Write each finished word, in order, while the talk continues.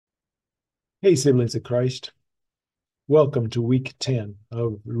Hey, siblings of Christ. Welcome to week 10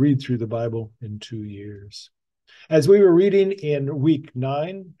 of Read Through the Bible in 2 years. As we were reading in week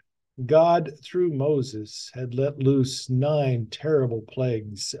 9, God, through Moses, had let loose 9 terrible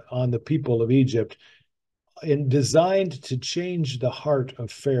plagues on the people of Egypt and designed to change the heart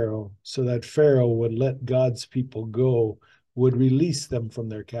of Pharaoh so that Pharaoh would let God's people go, would release them from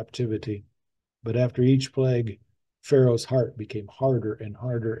their captivity. But after each plague, Pharaoh's heart became harder and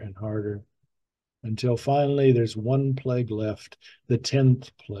harder and harder, until finally there's one plague left, the 10th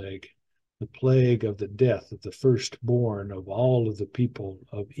plague, the plague of the death of the firstborn of all of the people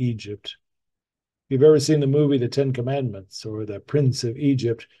of Egypt. If you've ever seen the movie The Ten Commandments or The Prince of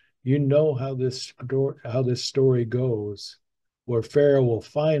Egypt, you know how this story goes, where Pharaoh will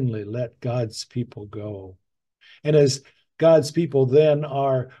finally let God's people go. And as God's people then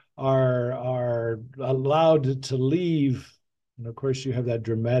are allowed to leave, and of course you have that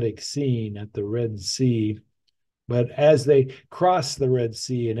dramatic scene at the Red Sea. But as they cross the Red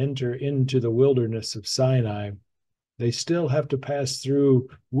Sea and enter into the wilderness of Sinai, they still have to pass through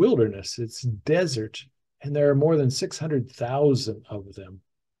wilderness. It's desert, and there are more than 600,000 of them.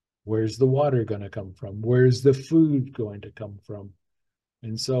 Where's the water going to come from? Where's the food going to come from?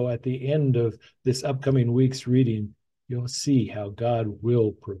 And so at the end of this upcoming week's reading, you'll see how God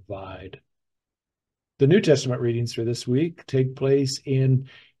will provide. The New Testament readings for this week take place in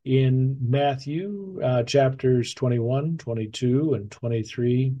Matthew chapters 21, 22, and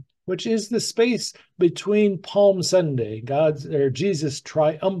 23, which is the space between Palm Sunday, Jesus'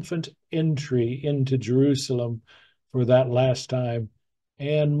 triumphant entry into Jerusalem for that last time,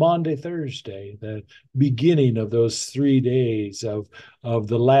 and Maundy Thursday, the beginning of those 3 days of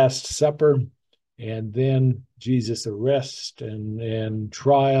the Last Supper, and then Jesus' arrest and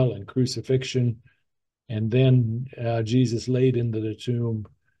trial and crucifixion, and then Jesus laid into the tomb.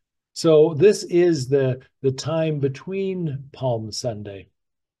 So this is the time between Palm Sunday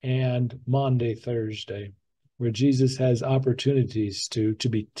and Maundy Thursday, where Jesus has opportunities to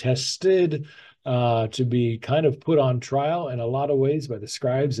be tested, to be kind of put on trial in a lot of ways by the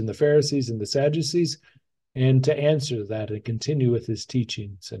scribes and the Pharisees and the Sadducees, and to answer that and continue with his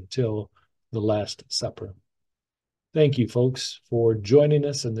teachings until the Last Supper. Thank you, folks, for joining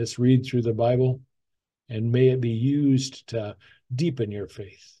us in this read through the Bible, and may it be used to deepen your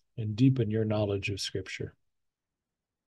faith and deepen your knowledge of Scripture.